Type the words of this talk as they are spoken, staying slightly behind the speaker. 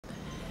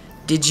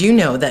Did you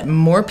know that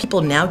more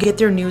people now get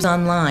their news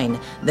online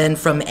than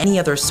from any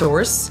other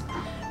source?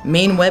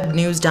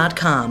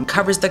 MaineWebNews.com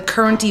covers the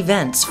current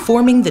events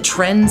forming the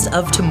trends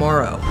of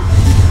tomorrow.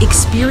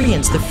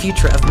 Experience the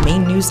future of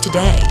Maine news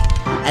today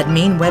at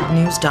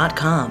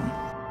MaineWebNews.com.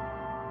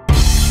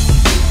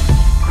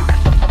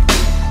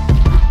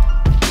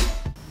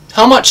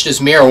 How much does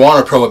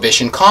marijuana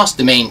prohibition cost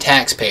the Maine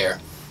taxpayer?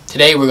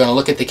 Today we're going to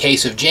look at the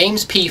case of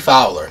James P.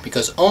 Fowler,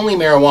 because only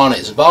marijuana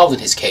is involved in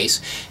his case,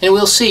 and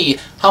we'll see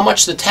how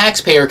much the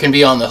taxpayer can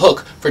be on the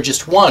hook for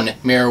just one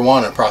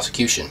marijuana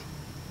prosecution.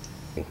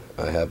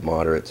 I have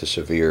moderate to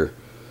severe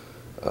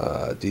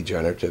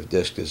degenerative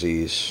disc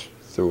disease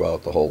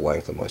throughout the whole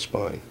length of my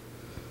spine,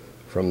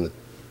 from the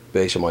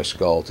base of my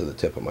skull to the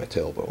tip of my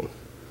tailbone.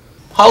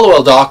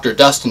 Hollowell doctor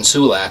Dustin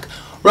Sulak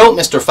wrote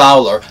Mr.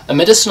 Fowler a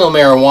medicinal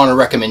marijuana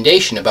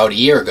recommendation about a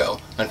year ago,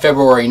 on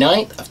February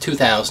 9th of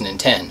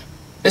 2010.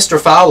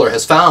 Mr. Fowler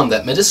has found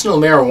that medicinal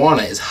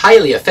marijuana is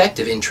highly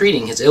effective in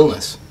treating his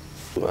illness.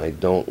 I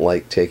don't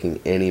like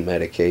taking any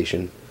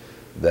medication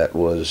that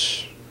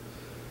was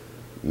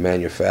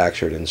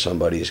manufactured in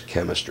somebody's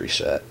chemistry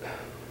set.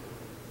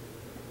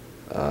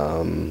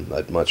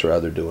 I'd much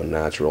rather do a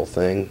natural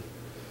thing,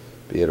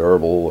 be it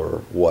herbal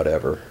or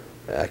whatever,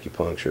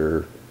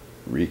 acupuncture,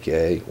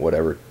 Reiki,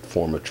 whatever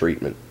form of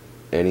treatment,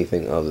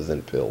 anything other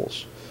than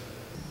pills.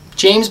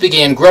 James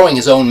began growing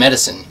his own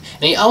medicine,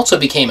 and he also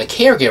became a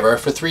caregiver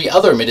for 3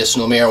 other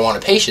medicinal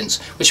marijuana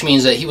patients, which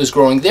means that he was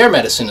growing their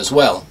medicine as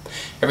well.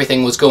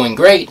 Everything was going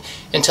great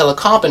until a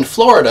cop in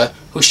Florida,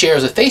 who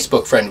shares a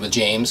Facebook friend with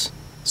James,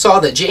 saw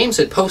that James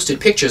had posted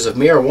pictures of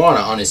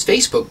marijuana on his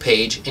Facebook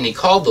page, and he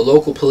called the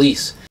local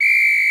police.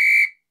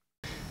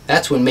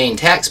 That's when Maine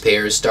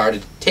taxpayers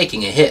started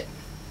taking a hit.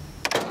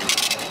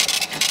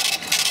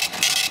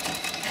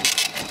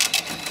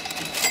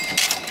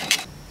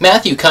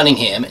 Matthew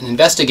Cunningham, an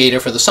investigator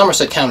for the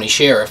Somerset County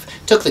Sheriff,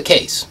 took the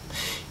case.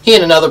 He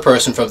and another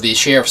person from the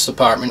Sheriff's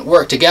Department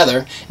worked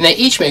together, and they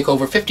each make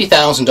over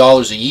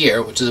 $50,000 a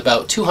year, which is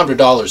about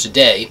 $200 a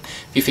day,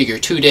 if you figure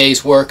 2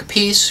 days' work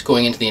apiece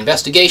going into the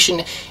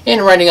investigation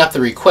and writing up the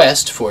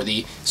request for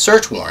the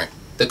search warrant.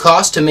 The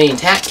cost to Maine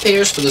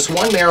taxpayers for this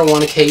one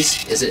marijuana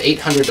case is at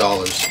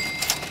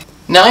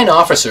 $800. 9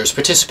 officers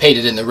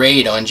participated in the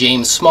raid on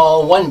James'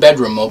 small,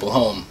 1-bedroom mobile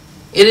home.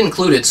 It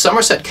included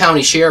Somerset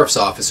County Sheriff's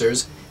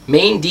officers,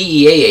 Maine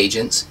DEA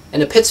agents,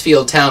 and a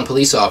Pittsfield Town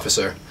police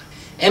officer.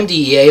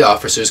 MDEA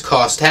officers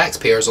cost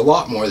taxpayers a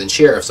lot more than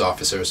sheriff's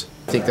officers.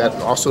 I think that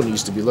also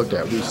needs to be looked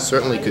at. We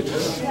certainly could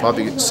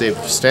probably save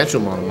a substantial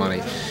amount of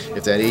money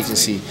if that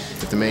agency,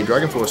 if the Maine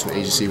Drug Enforcement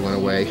Agency went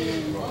away,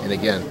 and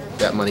again,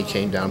 that money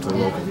came down to the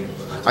local.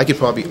 I could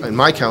probably, in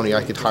my county,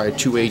 I could hire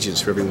 2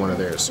 agents for every one of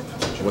theirs,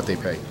 what they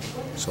pay.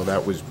 So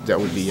that would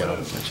be a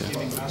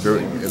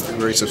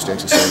very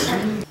substantial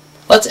saving.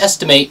 Let's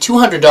estimate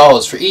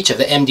 $200 for each of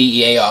the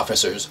MDEA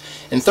officers,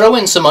 and throw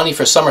in some money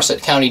for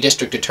Somerset County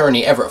District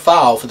Attorney Everett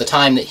Fowle for the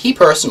time that he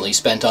personally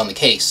spent on the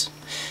case.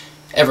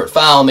 Everett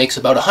Fowle makes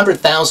about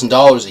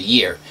 $100,000 a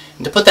year,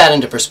 and to put that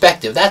into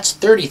perspective, that's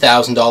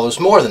 $30,000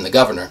 more than the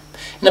governor,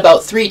 and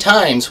about 3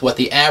 times what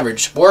the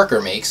average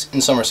worker makes in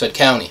Somerset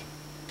County.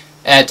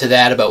 Add to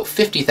that about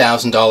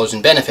 $50,000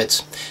 in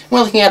benefits,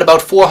 we're looking at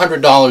about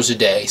 $400 a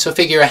day, so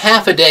figure a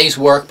half a day's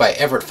work by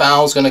Everett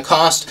Fowle is going to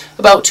cost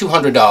about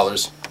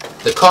 $200.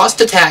 The cost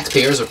to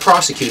taxpayers of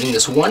prosecuting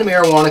this one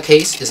marijuana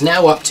case is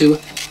now up to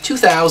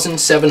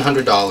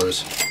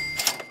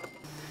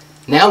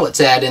 $2,700. Now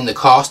let's add in the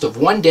cost of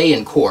 1 day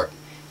in court.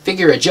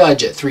 Figure a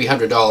judge at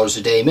 $300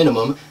 a day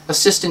minimum,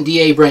 Assistant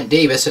DA Brent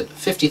Davis at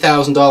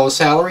 $50,000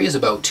 salary is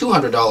about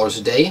 $200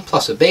 a day,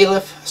 plus a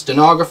bailiff,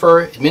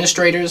 stenographer,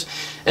 administrators,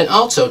 and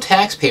also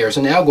taxpayers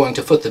are now going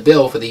to foot the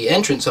bill for the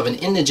entrance of an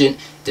indigent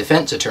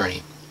defense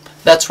attorney.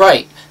 That's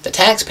right, the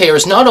taxpayer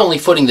is not only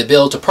footing the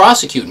bill to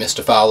prosecute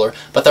Mr. Fowler,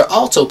 but they're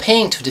also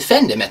paying to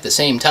defend him at the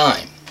same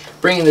time,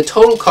 bringing the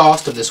total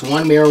cost of this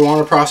one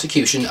marijuana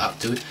prosecution up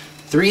to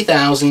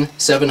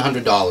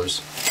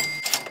 $3,700.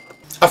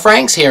 A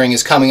Franks hearing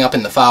is coming up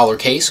in the Fowler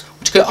case,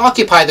 which could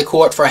occupy the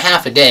court for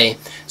half a day,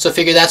 so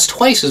figure that's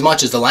twice as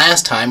much as the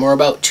last time, or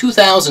about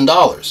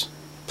 $2,000.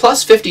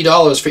 Plus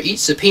 $50 for each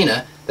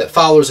subpoena that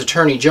Fowler's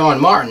attorney John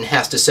Martin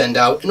has to send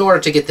out in order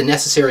to get the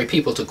necessary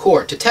people to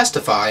court to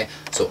testify,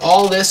 so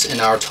all this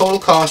and our total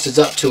cost is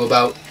up to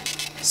about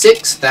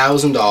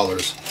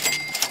 $6,000.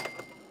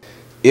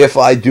 If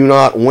I do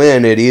not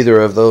win at either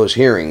of those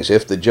hearings,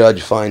 if the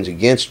judge finds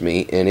against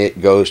me and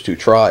it goes to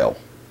trial,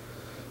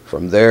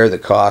 from there the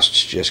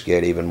costs just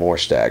get even more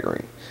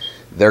staggering.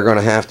 They're going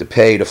to have to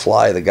pay to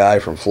fly the guy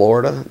from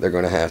Florida, they're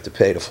going to have to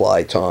pay to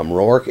fly Tom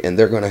Rourke, and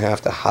they're going to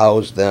have to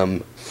house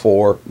them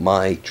for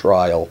my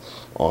trial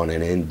on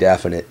an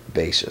indefinite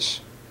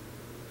basis,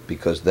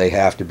 because they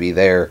have to be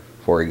there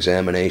for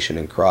examination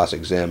and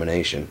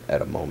cross-examination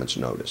at a moment's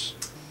notice.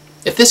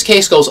 If this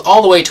case goes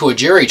all the way to a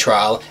jury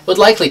trial, it would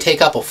likely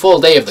take up a full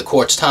day of the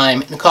court's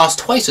time and cost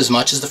twice as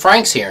much as the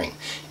Franks hearing.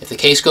 If the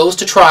case goes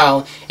to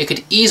trial, it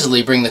could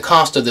easily bring the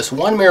cost of this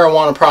one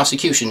marijuana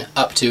prosecution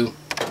up to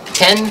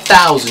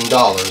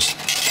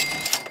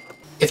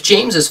 $10,000. If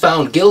James is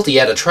found guilty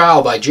at a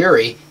trial by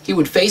jury, he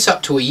would face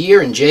up to a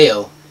year in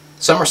jail.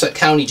 Somerset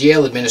County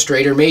Jail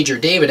Administrator Major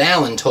David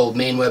Allen told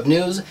Maine Web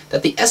News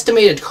that the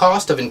estimated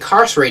cost of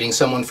incarcerating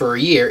someone for a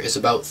year is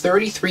about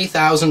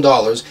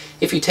 $33,000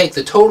 if you take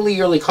the total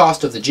yearly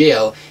cost of the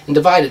jail and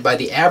divide it by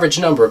the average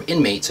number of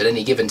inmates at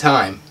any given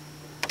time.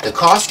 The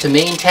cost to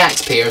Maine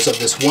taxpayers of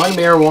this one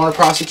marijuana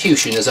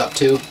prosecution is up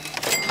to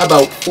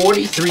about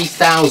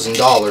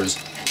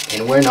 $43,000,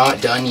 and we're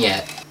not done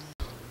yet.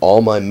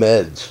 All my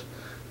meds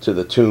to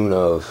the tune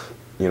of,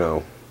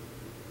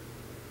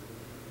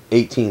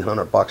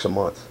 $1,800 a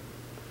month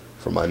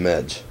for my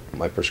meds,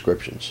 my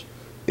prescriptions,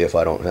 if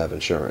I don't have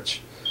insurance.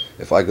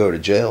 If I go to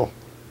jail,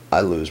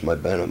 I lose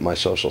my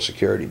Social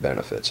Security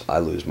benefits. I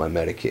lose my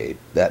Medicaid.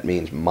 That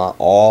means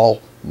all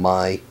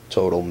my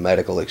total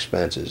medical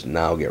expenses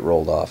now get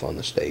rolled off on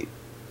the state.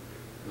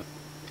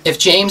 If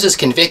James is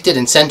convicted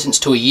and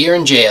sentenced to a year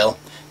in jail,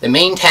 the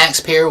Maine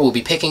taxpayer will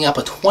be picking up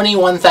a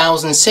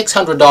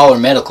 $21,600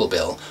 medical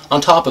bill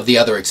on top of the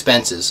other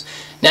expenses.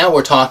 Now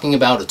we're talking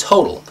about a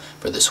total,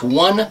 for this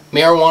one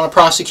marijuana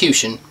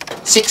prosecution,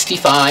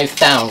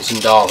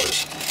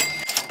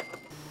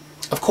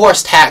 $65,000. Of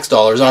course, tax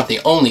dollars aren't the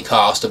only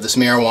cost of this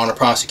marijuana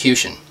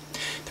prosecution.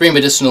 3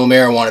 medicinal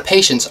marijuana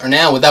patients are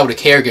now without a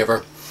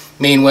caregiver.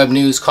 Maine Web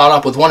News caught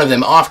up with one of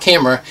them off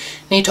camera,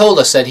 and he told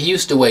us that he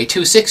used to weigh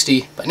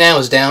 260, but now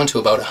is down to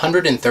about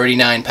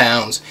 139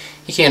 pounds.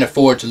 He can't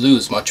afford to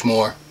lose much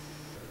more.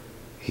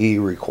 He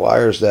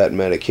requires that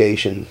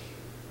medication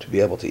to be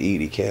able to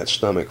eat. He can't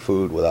stomach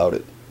food without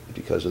it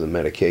because of the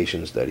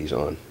medications that he's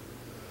on.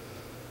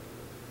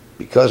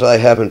 Because I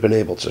haven't been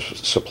able to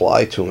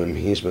supply to him,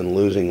 he's been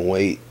losing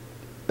weight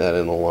at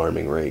an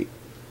alarming rate.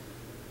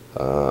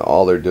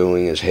 All they're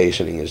doing is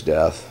hastening his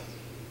death,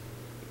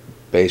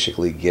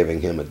 basically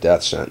giving him a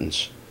death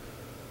sentence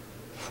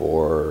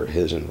for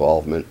his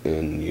involvement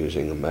in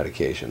using a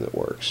medication that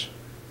works.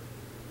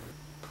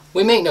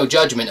 We make no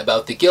judgment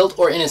about the guilt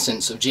or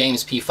innocence of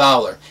James P.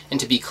 Fowler, and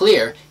to be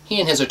clear, he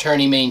and his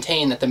attorney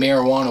maintain that the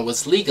marijuana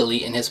was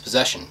legally in his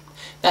possession.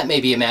 That may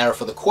be a matter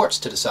for the courts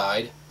to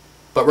decide.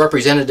 But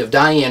Representative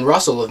Diane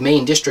Russell of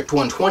Maine District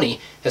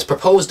 120 has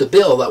proposed a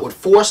bill that would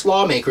force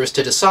lawmakers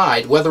to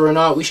decide whether or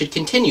not we should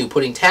continue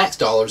putting tax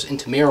dollars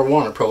into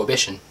marijuana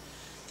prohibition.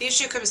 The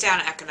issue comes down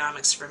to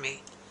economics for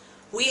me.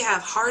 We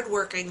have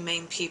hard-working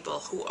Maine people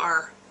who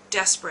are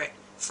desperate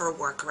for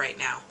work right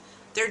now.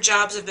 Their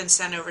jobs have been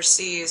sent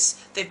overseas,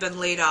 they've been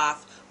laid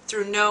off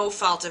through no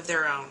fault of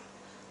their own.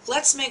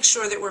 Let's make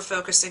sure that we're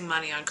focusing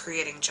money on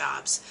creating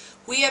jobs.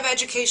 We have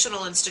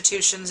educational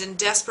institutions in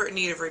desperate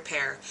need of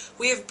repair.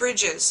 We have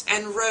bridges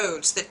and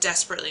roads that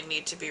desperately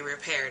need to be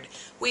repaired.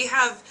 We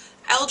have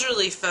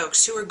elderly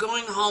folks who are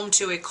going home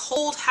to a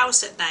cold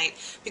house at night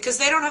because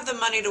they don't have the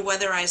money to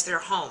weatherize their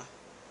home.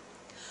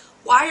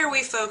 Why are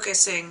we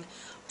focusing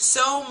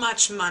so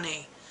much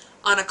money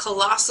on a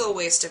colossal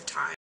waste of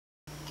time?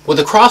 With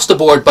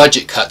across-the-board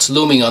budget cuts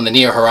looming on the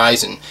near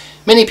horizon,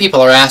 many people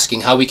are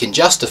asking how we can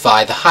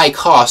justify the high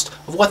cost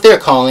of what they're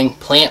calling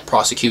plant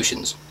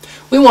prosecutions.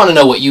 We want to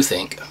know what you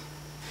think.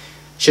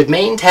 Should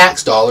Maine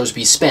tax dollars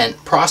be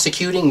spent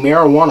prosecuting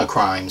marijuana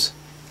crimes?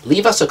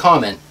 Leave us a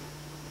comment.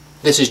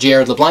 This is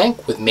Jared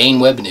LeBlanc with Maine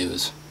Web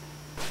News.